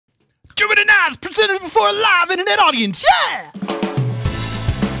Guys, presented before a live internet audience. Yeah!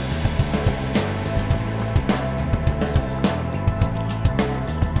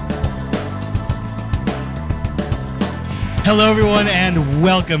 Hello, everyone, and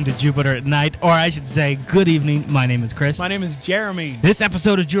welcome to Jupiter Nite, or I should say, good evening. My name is Chris. My name is Jeremy. This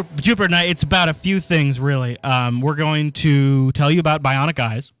episode of Jupiter Nite, it's about a few things, really. We're going to tell you about bionic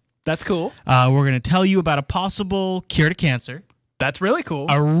eyes. That's cool. We're going to tell you about a possible cure to cancer. That's really cool.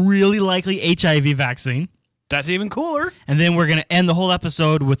 A really likely HIV vaccine. That's even cooler. And then we're going to end the whole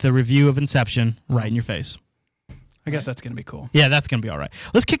episode with a review of Inception right in your face. I guess that's going to be cool. Yeah, that's going to be all right.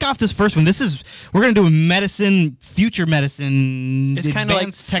 Let's kick off this first one. We're going to do medicine, future medicine, It's kind of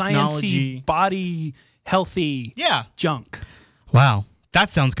like technology. sciencey, body, healthy junk. Wow,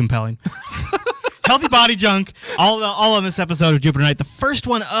 that sounds compelling. Healthy body junk, all on this episode of Jupiter Nite. The first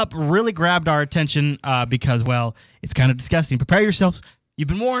one up really grabbed our attention because, well, it's kind of disgusting. Prepare yourselves. You've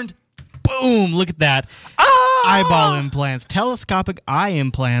been warned. Boom, look at that. Eyeball implants, telescopic eye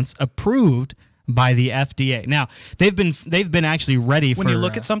implants approved by the FDA. Now, they've been actually ready for... When you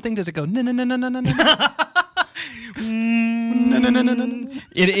look at something, does it go, no, no, no, no, no, no, no? No, no, no, no, no.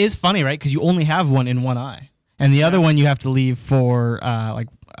 It is funny, right? Because you only have one in one eye. And the other one you have to leave for,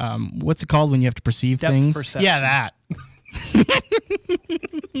 what's it called when you have to perceive Depth things? perception. Yeah, that.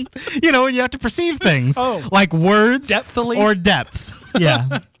 You know, when you have to perceive things. Oh. Like words. Depthily? Or depth.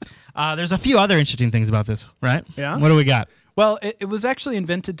 Yeah. There's a few other interesting things about this, right? Yeah. What do we got? Well, it was actually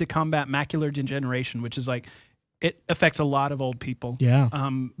invented to combat macular degeneration, which is like, it affects a lot of old people. Yeah.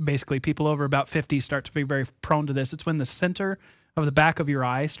 Basically, people over about 50 start to be very prone to this. It's when the center of the back of your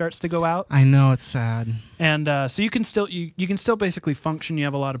eye starts to go out. I know, it's sad. And so you can still basically function. You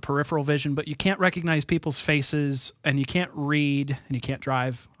have a lot of peripheral vision, but you can't recognize people's faces, and you can't read, and you can't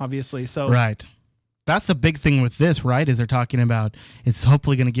drive, obviously. So Right. That's the big thing with this, right? Is they're talking about it's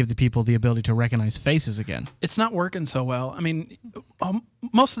hopefully going to give the people the ability to recognize faces again. it's not working so well. I mean,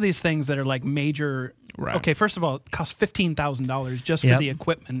 most of these things that are like major. Right. Okay, first of all, it costs $15,000 just for the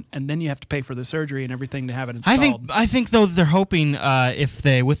equipment, and then you have to pay for the surgery and everything to have it installed. I think though they're hoping with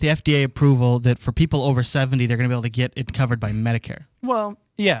the FDA approval that for people over 70 they're going to be able to get it covered by Medicare. Well,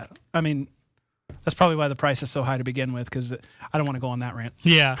 yeah. I mean, that's probably why the price is so high to begin with, because I don't want to go on that rant.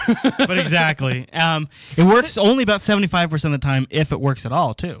 Yeah, but exactly. It works only about 75% of the time if it works at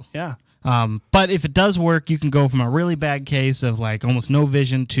all too. Yeah. But if it does work, you can go from a really bad case of like almost no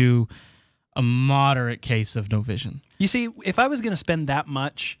vision to a moderate case of no vision. You see, if I was going to spend that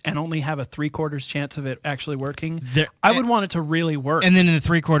much and only have a 3/4 chance of it actually working, I would want it to really work. And then in the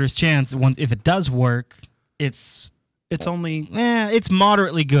 3/4 chance, if it does work, it's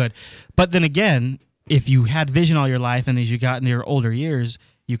moderately good. But then again, if you had vision all your life and as you got into your older years,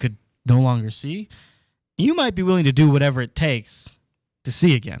 you could no longer see, you might be willing to do whatever it takes to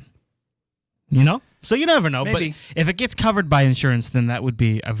see again. You know? So you never know. Maybe. But if it gets covered by insurance, then that would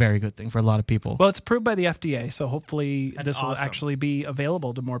be a very good thing for a lot of people. Well, it's approved by the FDA, so hopefully this will awesome. actually be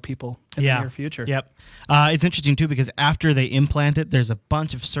available to more people in the near future. Yep. It's interesting, too, because after they implant it, there's a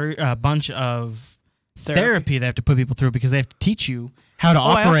bunch of therapy they have to put people through because they have to teach you how to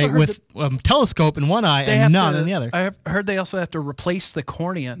operate with telescope in one eye and none in the other. I heard they also have to replace the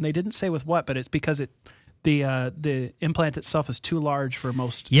cornea, and they didn't say with what, but it's because the implant itself is too large for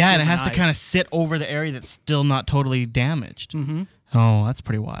most. Yeah, and it has eyes. to kind of sit over the area that's still not totally damaged. Mm-hmm. Oh, that's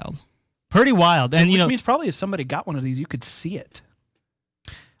pretty wild. Pretty wild. And Which means probably if somebody got one of these, you could see it.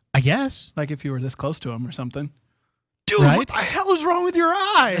 I guess. Like if you were this close to them or something. Dude, right? What the hell is wrong with your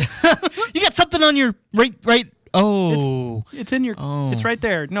eye? You got something on your right. Oh, it's in your. Oh. It's right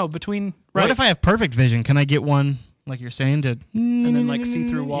there. No, between. Right. What if I have perfect vision? Can I get one like you're saying to and then like see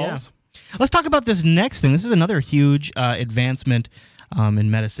through walls? Yeah. Let's talk about this next thing. This is another huge advancement in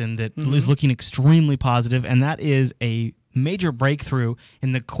medicine that is looking extremely positive, and that is a major breakthrough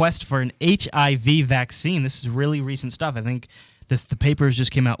in the quest for an HIV vaccine. This is really recent stuff. I think the papers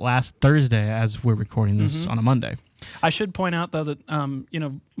just came out last Thursday as we're recording this on a Monday. I should point out, though, that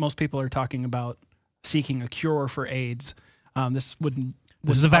most people are talking about seeking a cure for AIDS. This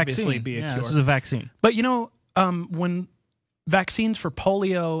is a vaccine. Be a cure. This is a vaccine. But when vaccines for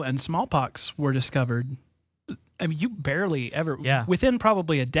polio and smallpox were discovered, I mean, you barely ever, within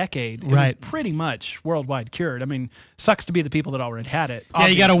probably a decade, it was pretty much worldwide cured. I mean, sucks to be the people that already had it. Yeah,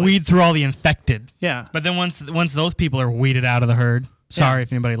 you got to weed through all the infected. Yeah. But then once those people are weeded out of the herd, sorry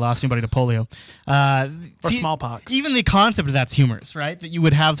if anybody lost anybody to polio. Or smallpox. Even the concept of that's humorous, right? That you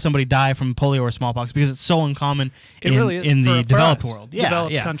would have somebody die from polio or smallpox because it's so uncommon in the developed world. Yeah,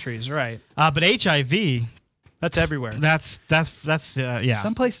 developed countries, right. But HIV... That's everywhere. That's yeah.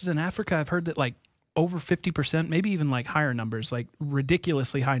 Some places in Africa, I've heard that like over 50%, maybe even like higher numbers, like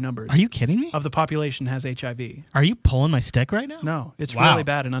ridiculously high numbers. Are you kidding me? Of the population has HIV. Are you pulling my stick right now? No, it's really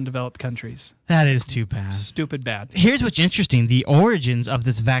bad in undeveloped countries. That is too bad. Stupid bad. Here's what's interesting. The origins of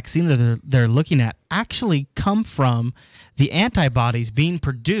this vaccine that they're looking at actually come from the antibodies being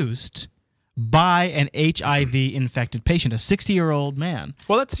produced by an HIV-infected patient, a 60-year-old man.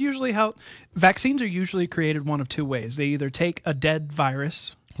 Well, that's usually how vaccines are usually created one of two ways. They either take a dead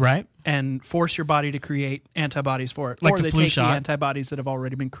virus, right, and force your body to create antibodies for it, like or the they flu take shot. the antibodies that have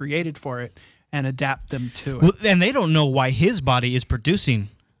already been created for it and adapt them to it. Well, and they don't know why his body is producing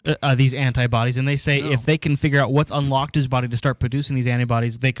these antibodies, and they say if they can figure out what's unlocked his body to start producing these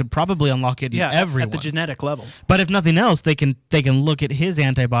antibodies, they could probably unlock it in everyone. At the genetic level. But if nothing else, they can look at his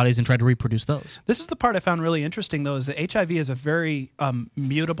antibodies and try to reproduce those. This is the part I found really interesting, though, is that HIV is a very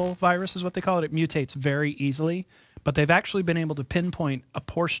mutable virus, is what they call it. It mutates very easily, but they've actually been able to pinpoint a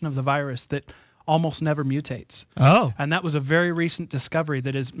portion of the virus that almost never mutates. Oh. And that was a very recent discovery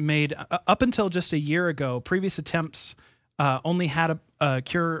that is made up until just a year ago. Previous attempts only had a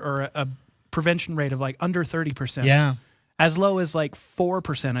cure or a prevention rate of like under 30%. Yeah. As low as like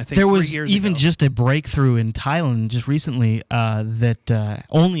 4%, I think. There was 3 years even ago. just a breakthrough in Thailand just recently that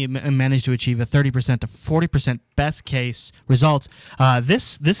only managed to achieve a 30% to 40% best case results.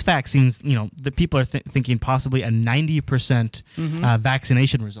 This vaccine's, the people are thinking possibly a 90%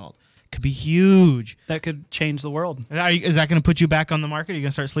 vaccination result. Could be huge. That could change the world. Is that going to put you back on the market? Are you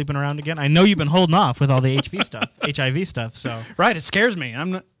going to start sleeping around again? I know you've been holding off with all the HIV stuff, HIV stuff. So right, it scares me.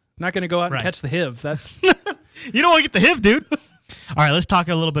 I'm not going to go out and catch the HIV. That's you don't want to get the HIV, dude. All right, let's talk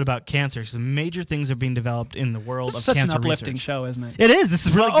a little bit about cancer. Some major things are being developed in the world of cancer research. Such an uplifting show, isn't it? It is. This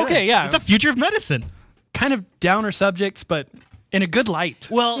is really good. Okay, yeah. It's the future of medicine. Kind of downer subjects, but in a good light.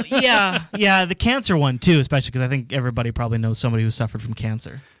 Well, yeah, the cancer one too, especially because I think everybody probably knows somebody who suffered from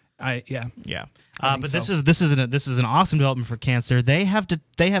cancer. Yeah. But this is an awesome development for cancer. They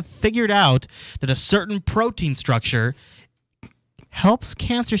have figured out that a certain protein structure helps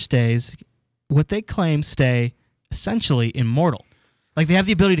cancer what they claim stay essentially immortal. Like they have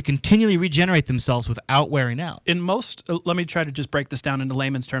the ability to continually regenerate themselves without wearing out. In most, let me try to just break this down into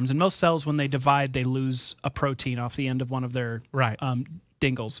layman's terms. In most cells, when they divide, they lose a protein off the end of one of their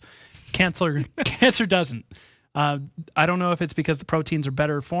dingles. Cancer doesn't. I don't know if it's because the proteins are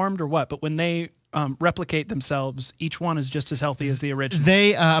better formed or what, but when they replicate themselves, each one is just as healthy as the original.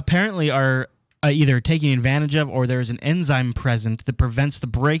 They apparently are either taking advantage of, or there's an enzyme present that prevents the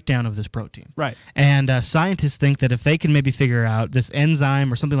breakdown of this protein. Right. And scientists think that if they can maybe figure out this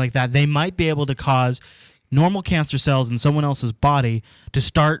enzyme or something like that, they might be able to cause normal cancer cells in someone else's body to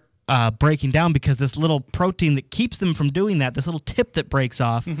start breaking down, because this little protein that keeps them from doing that, this little tip that breaks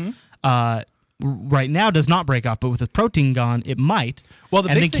off, right now does not break off, but with the protein gone, it might. Well,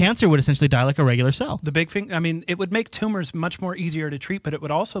 and then cancer would essentially die like a regular cell. The big thing, I mean, it would make tumors much more easier to treat, but it would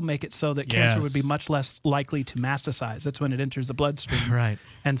also make it so that cancer would be much less likely to metastasize. That's when it enters the bloodstream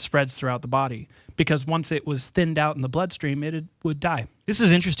and spreads throughout the body. Because once it was thinned out in the bloodstream, it would die. This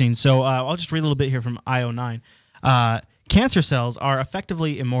is interesting. So I'll just read a little bit here from IO9. Cancer cells are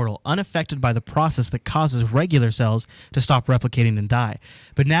effectively immortal, unaffected by the process that causes regular cells to stop replicating and die.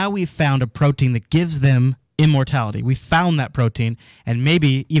 But now we've found a protein that gives them immortality. We found that protein, and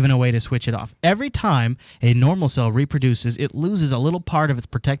maybe even a way to switch it off. Every time a normal cell reproduces, it loses a little part of its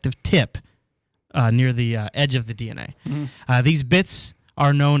protective tip near the edge of the DNA. These bits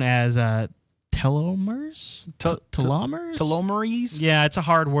are known as telomers? Telomers? Telomeres? Yeah, it's a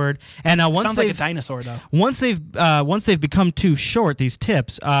hard word. And once sounds like a dinosaur, though. Once they've become too short, these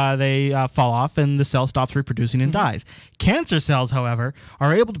tips, they fall off and the cell stops reproducing and dies. Cancer cells, however,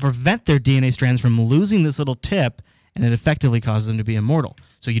 are able to prevent their DNA strands from losing this little tip, and it effectively causes them to be immortal.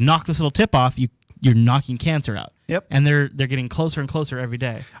 So you knock this little tip off, you're knocking cancer out. Yep. And they're getting closer and closer every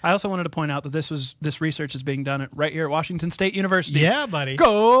day. I also wanted to point out that this research is being done right here at Washington State University. Yeah, buddy.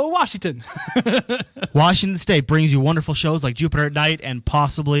 Go Washington. Washington State brings you wonderful shows like Jupiter Nite and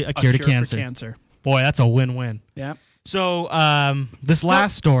possibly a cure to cancer. For cancer. Boy, that's a win-win. Yeah. So this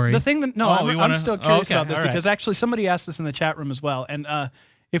last story. The thing that I'm still curious about this because actually somebody asked this in the chat room as well. And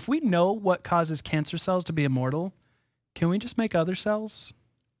if we know what causes cancer cells to be immortal, can we just make other cells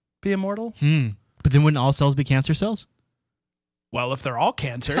be immortal? But then wouldn't all cells be cancer cells? Well, if they're all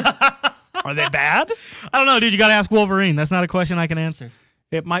cancer, are they bad? I don't know, dude. You got to ask Wolverine. That's not a question I can answer.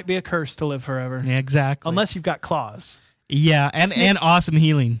 It might be a curse to live forever. Yeah, exactly. Unless you've got claws. Yeah, and awesome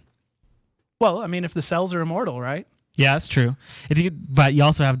healing. Well, I mean, if the cells are immortal, right? Yeah, that's true. But you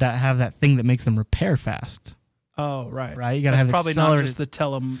also have that thing that makes them repair fast. Oh, right. Right? You got to have probably not just the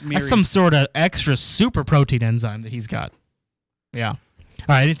telomeres. That's some sort of extra super protein enzyme that he's got. Yeah.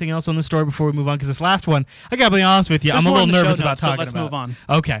 All right, anything else on the story before we move on? Because this last one, I got to be honest with you, I'm a little nervous about talking about. Let's move on.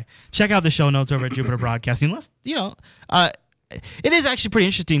 Okay. Check out the show notes over at Jupiter Broadcasting. Let's, it is actually pretty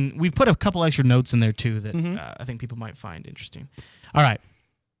interesting. We've put a couple extra notes in there, too, that I think people might find interesting. All right.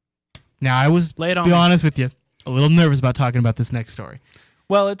 Now, I was, be honest with you, a little nervous about talking about this next story.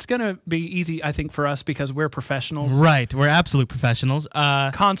 Well, it's going to be easy, I think, for us because we're professionals. Right. We're absolute professionals.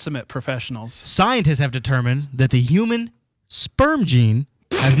 Consummate professionals. Scientists have determined that the human sperm gene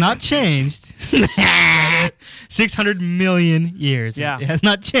has not changed 600 million years. Yeah. It has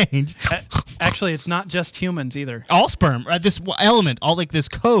not changed. Actually, it's not just humans either. All sperm, this element, all like this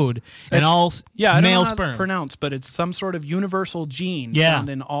code, and all I don't know sperm. how to pronounce, but it's some sort of universal gene found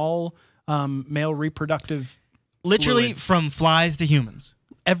in all male reproductive literally fluid. From flies to humans.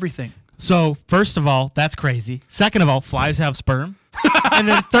 Everything. So, first of all, that's crazy. Second of all, flies have sperm. And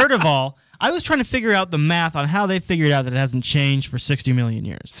then third of all, I was trying to figure out the math on how they figured out that it hasn't changed for 60 million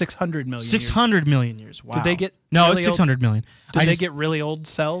years. 600 million 600 million years. Wow. Did they get No, really it's 600 million. Did they get really old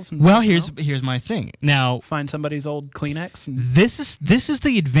cells? Well, here's my thing. Now, find somebody's old Kleenex. And this is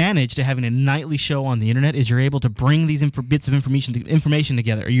the advantage to having a nightly show on the internet is you're able to bring these bits of information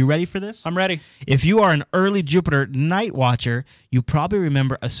together. Are you ready for this? I'm ready. If you are an early Jupiter Nite watcher, you probably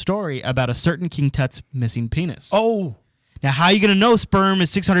remember a story about a certain King Tut's missing penis. Oh. Now, how are you going to know sperm is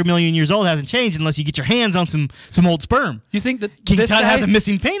 600 million years old, hasn't changed, unless you get your hands on some old sperm? You think that King Tut has a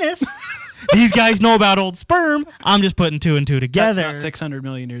missing penis? These guys know about old sperm. I'm just putting two and two together. That's not 600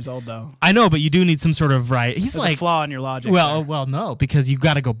 million years old, though. I know, but you do need some sort of He's There's like a flaw in your logic. Well, no, because you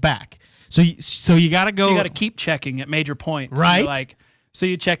got to go back. So you got to go. So you got to keep checking at major points, right? So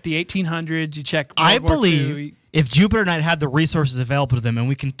you check the 1800s. You check. I believe if Jupiter Nite had the resources available to them, and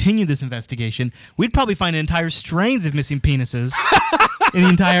we continue this investigation, we'd probably find entire strains of missing penises in the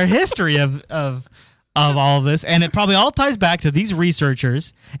entire history of all of this, and it probably all ties back to these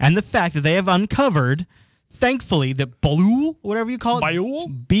researchers and the fact that they have uncovered, thankfully, that Boule, whatever you call it, Boule?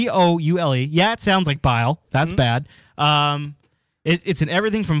 Boule. Yeah, it sounds like bile. That's bad. It's in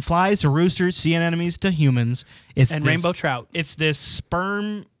everything from flies to roosters, sea anemones to humans. And rainbow trout. It's this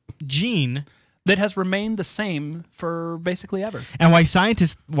sperm gene that has remained the same for basically ever. And why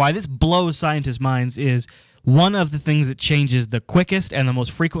this blows scientists' minds is one of the things that changes the quickest and the most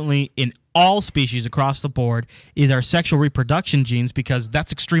frequently in all species across the board is our sexual reproduction genes, because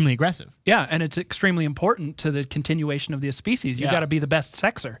that's extremely aggressive. Yeah, and it's extremely important to the continuation of the species. You got to be the best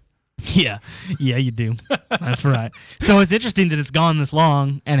sexer. Yeah, you do. That's right. So it's interesting that it's gone this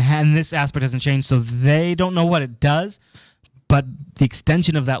long and this aspect hasn't changed, so they don't know what it does, but the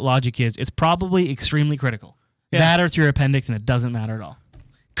extension of that logic is it's probably extremely critical. Yeah. That or it's your appendix, and it doesn't matter at all.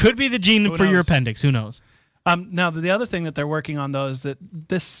 Could be the gene for your appendix. Who knows? Now, the other thing that they're working on, though, is that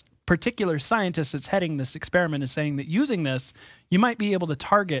this particular scientist that's heading this experiment is saying that using this, you might be able to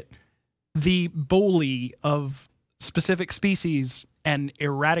target the bully of specific species and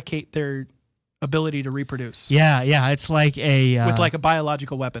eradicate their ability to reproduce. Yeah, it's like with like a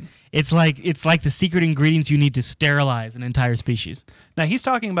biological weapon. It's like the secret ingredients you need to sterilize an entire species. Now, he's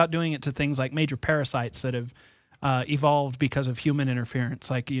talking about doing it to things like major parasites that have evolved because of human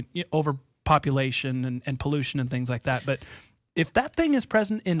interference, like overpopulation and pollution and things like that. But if that thing is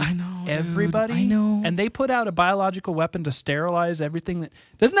present in everybody, and they put out a biological weapon to sterilize everything,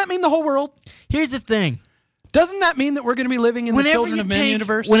 doesn't that mean the whole world? Here's the thing. Doesn't that mean that we're going to be living in the Children of Men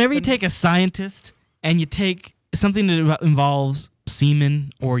universe? Whenever you take a scientist and you take something that involves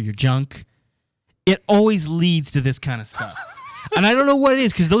semen or your junk, it always leads to this kind of stuff. And I don't know what it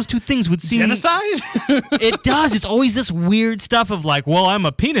is, because those two things would seem... Genocide? It does. It's always this weird stuff of like, well, I'm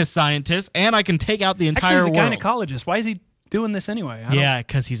a penis scientist, and I can take out the entire world. Actually, he's a gynecologist. Why is he doing this anyway? Yeah,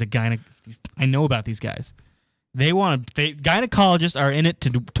 because he's a I know about these guys. Gynecologists are in it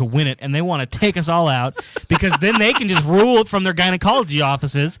to win it, and they want to take us all out, because then they can just rule it from their gynecology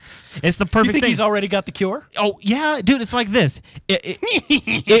offices. It's the perfect thing. He's already got the cure? Oh, yeah, dude, it's like this.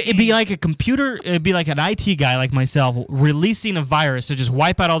 It'd be like a computer, it'd be like an IT guy like myself releasing a virus to just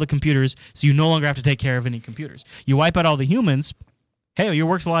wipe out all the computers so you no longer have to take care of any computers. You wipe out all the humans, hey, your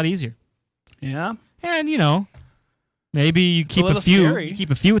work's a lot easier. Yeah. And, maybe you keep a few. Scary. You keep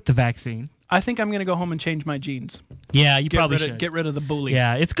a few with the vaccine. I think I'm going to go home and change my genes. Yeah, you probably should. Get rid of the bully.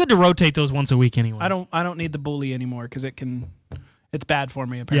 Yeah, it's good to rotate those once a week anyway. I don't need the bully anymore, because it's bad for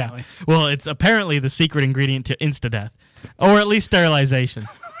me, apparently. Yeah. Well, it's apparently the secret ingredient to insta-death, or at least sterilization.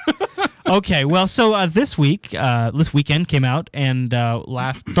 Okay, well, so this weekend came out, and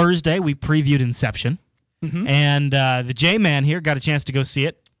last Thursday we previewed Inception, and the J-Man here got a chance to go see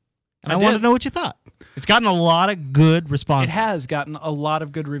it, and I wanted to know what you thought. It's gotten a lot of good responses. It has gotten a lot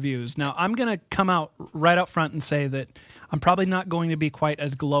of good reviews. Now, I'm going to come out right up front and say that I'm probably not going to be quite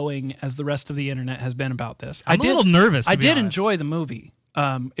as glowing as the rest of the internet has been about this. I'm a little nervous. I did enjoy the movie.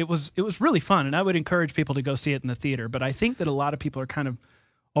 It was really fun, and I would encourage people to go see it in the theater. But I think that a lot of people are kind of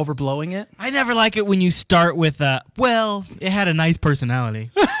overblowing it. I never like it when you start with well, it had a nice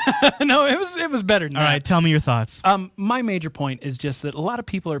personality. No, it was better than that. All right, tell me your thoughts. My major point is just that a lot of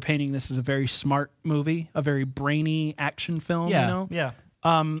people are painting this as a very smart movie, a very brainy action film. Yeah, you know? Yeah.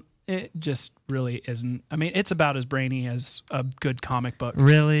 It just really isn't. I mean, it's about as brainy as a good comic book.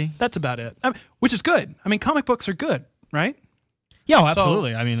 Really? That's about it. Which is good. I mean, comic books are good, right? Yeah,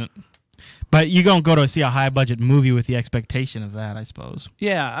 absolutely. I mean, but you don't go to see a high-budget movie with the expectation of that, I suppose.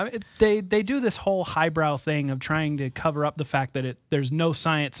 Yeah, they do this whole highbrow thing of trying to cover up the fact that there's no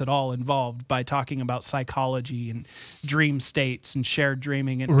science at all involved by talking about psychology and dream states and shared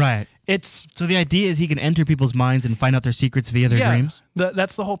dreaming. And right. So the idea is he can enter people's minds and find out their secrets via their dreams?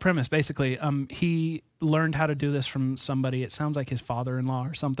 That's the whole premise, basically. He learned how to do this from somebody. It sounds like his father-in-law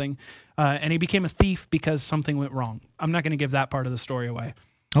or something. And he became a thief because something went wrong. I'm not going to give that part of the story away.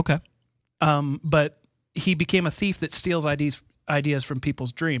 Okay. But he became a thief that steals ideas from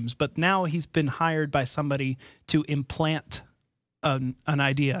people's dreams. But now he's been hired by somebody to implant an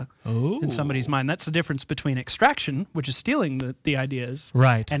idea in somebody's mind. That's the difference between extraction, which is stealing the ideas,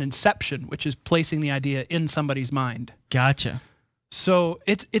 right, and inception, which is placing the idea in somebody's mind. Gotcha. So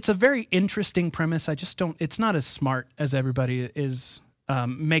it's a very interesting premise. I just don't. It's not as smart as everybody is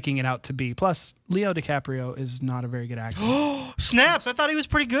making it out to be. Plus, Leo DiCaprio is not a very good actor. Snaps! I thought he was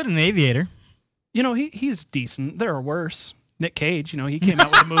pretty good in The Aviator. You know, he's decent. There are worse. Nick Cage, you know, he came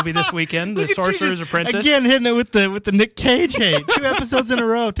out with a movie this weekend, The Sorcerer's Apprentice. Again, hitting it with the Nick Cage hate. 2 episodes in a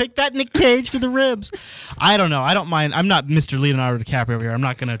row. Take that, Nick Cage, to the ribs. I don't know. I don't mind. I'm not Mr. Leonardo DiCaprio over here. I'm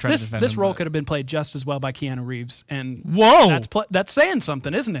not going to try to defend him. This role could have been played just as well by Keanu Reeves. And whoa! That's saying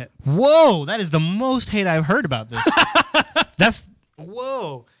something, isn't it? Whoa! That is the most hate I've heard about this.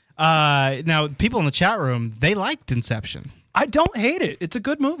 Whoa. Now, people in the chat room, they liked Inception. I don't hate it. It's a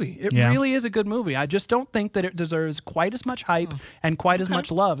good movie. It really is a good movie. I just don't think that it deserves quite as much hype and quite as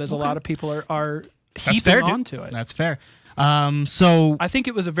much love as a lot of people are heaping onto it. That's fair. So I think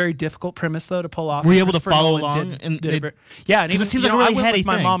it was a very difficult premise, though, to pull off. Were you able to follow along? Yeah, and even, it seems like a really I went heady with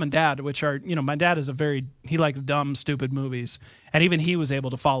my thing. mom and dad, which are, you know, my dad is he likes dumb, stupid movies, and even he was able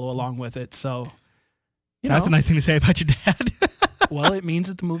to follow along with it. So, that's a nice thing to say about your dad. Well, it means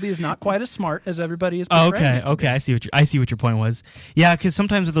that the movie is not quite as smart as everybody is portraying it to be. I see what your point was. Yeah, because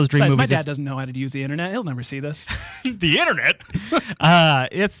sometimes with those dream movies, my dad doesn't know how to use the internet. He'll never see this. The internet.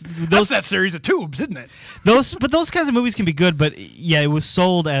 That's that series of tubes, isn't it? But those kinds of movies can be good. But yeah, it was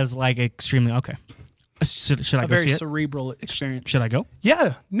sold as like extremely okay. Should I go see it? A very cerebral experience. Should I go?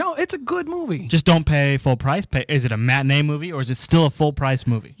 Yeah. No, it's a good movie. Just don't pay full price. Is it a matinee movie or is it still a full price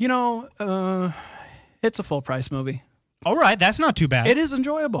movie? You know, it's a full price movie. All right, that's not too bad. It is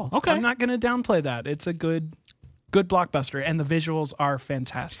enjoyable. Okay. I'm not going to downplay that. It's a good blockbuster, and the visuals are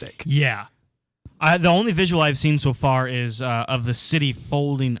fantastic. Yeah. The only visual I've seen so far is of the city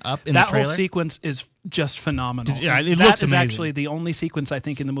folding up in the trailer. That whole sequence is just phenomenal. Yeah, it looks amazing. That is actually the only sequence I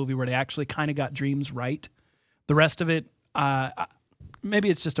think in the movie where they actually kind of got dreams right. The rest of it, maybe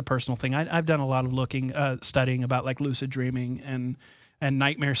it's just a personal thing. I've done a lot of studying about like lucid dreaming and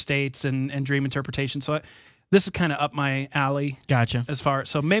nightmare states and dream interpretation. So this is kind of up my alley. Gotcha.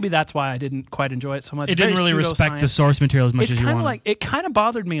 So maybe that's why I didn't quite enjoy it so much. It didn't really respect the source material as much as you wanted. It kind of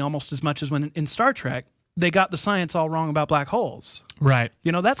bothered me almost as much as when in Star Trek they got the science all wrong about black holes. Right.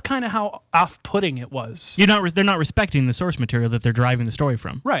 You know, that's kind of how off-putting it was. They're not respecting the source material that they're driving the story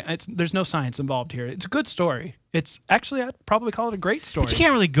from. Right. There's no science involved here. It's a good story. It's actually, I'd probably call it a great story. But you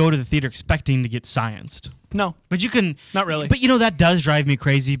can't really go to the theater expecting to get scienced. No. But you can. Not really. But that does drive me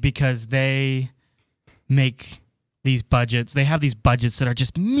crazy because they make these budgets. They have these budgets that are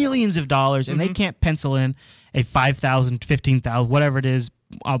just millions of dollars, and they can't pencil in a $5,000, $15,000, whatever it is,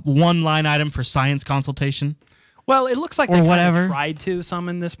 one line item for science consultation. Well, it looks like they kind of tried to some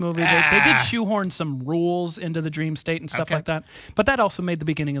in this movie. They did shoehorn some rules into the dream state and stuff like that. But that also made the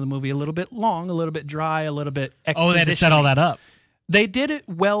beginning of the movie a little bit long, a little bit dry, a little bit exposition. Oh, they had to set all that up. They did it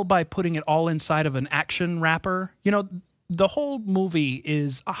well by putting it all inside of an action wrapper. You know, the whole movie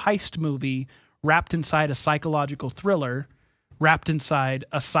is a heist movie wrapped inside a psychological thriller, wrapped inside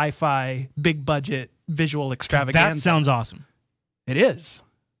a sci-fi, big-budget visual extravaganza. That sounds awesome. It is.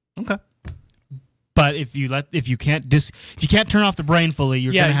 Okay. But if you can't turn off the brain fully,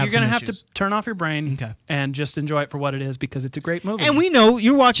 you're gonna have to turn off your brain and just enjoy it for what it is because it's a great movie. And we know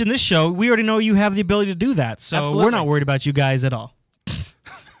you're watching this show. We already know you have the ability to do that, so Absolutely. We're not worried about you guys at all.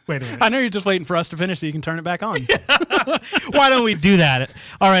 Wait a minute. I know you're just waiting for us to finish so you can turn it back on. Why don't we do that?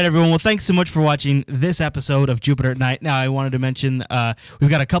 All right, everyone. Well, thanks so much for watching this episode of Jupiter Nite. Now, I wanted to mention we've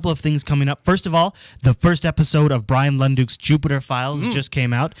got a couple of things coming up. First of all, the first episode of Brian Lunduke's Jupiter Files just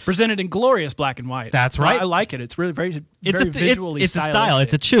came out. Presented in glorious black and white. That's right. I like it. It's really very visually It's a style.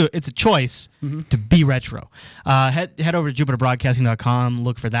 It's a choice to be retro. Head over to jupiterbroadcasting.com.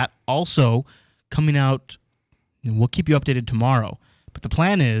 Look for that. Also, coming out, and we'll keep you updated tomorrow. But the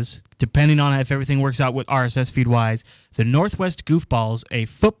plan is, depending on if everything works out with RSS feed-wise, the Northwest Goofballs, a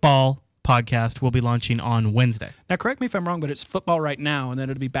football podcast, will be launching on Wednesday. Now, correct me if I'm wrong, but it's football right now, and then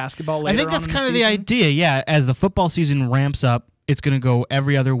it'll be basketball later. I think that's kind of the idea, yeah. As the football season ramps up, it's going to go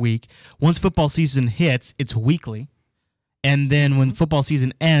every other week. Once football season hits, it's weekly. And then when football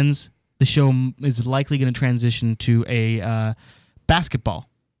season ends, the show is likely going to transition to a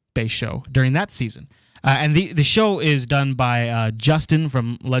basketball-based show during that season. And the show is done by Justin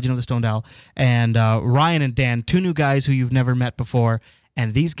from Legend of the Stoned Owl and Ryan and Dan, two new guys who you've never met before.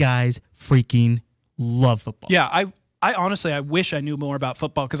 And these guys freaking love football. Yeah, I honestly, I wish I knew more about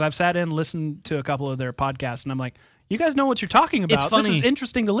football because I've sat in and listened to a couple of their podcasts, and I'm like, you guys know what you're talking about. It's funny. This is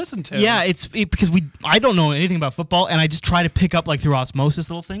interesting to listen to. Yeah, because I don't know anything about football, and I just try to pick up, like, through osmosis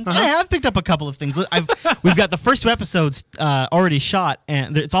little things. And I have picked up a couple of things. We've got the first two episodes already shot,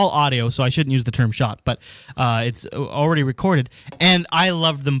 and it's all audio, so I shouldn't use the term shot, but it's already recorded, and I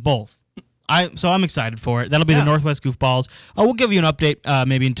loved them both. So I'm excited for it. That'll be the Northwest Goofballs. We'll give you an update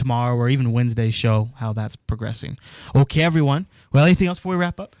maybe in tomorrow or even Wednesday's show, how that's progressing. Okay, everyone. Well, anything else before we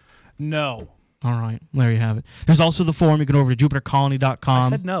wrap up? No. All right, there you have it. There's also the forum. You can go over to jupitercolony.com. I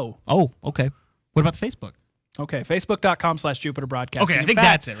said no. Oh, okay. What about the Facebook? Okay, facebook.com/JupiterBroadcasting. Okay, I think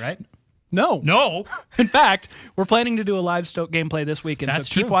that's it, right? No. No. In fact, we're planning to do a live Stoke gameplay this weekend, That's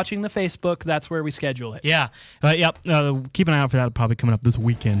so keep true. watching the Facebook. That's where we schedule it. Yeah. Yep. Keep an eye out for that. Probably coming up this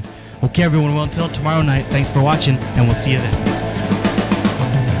weekend. Okay, everyone. Well, until tomorrow night, thanks for watching, and we'll see you then.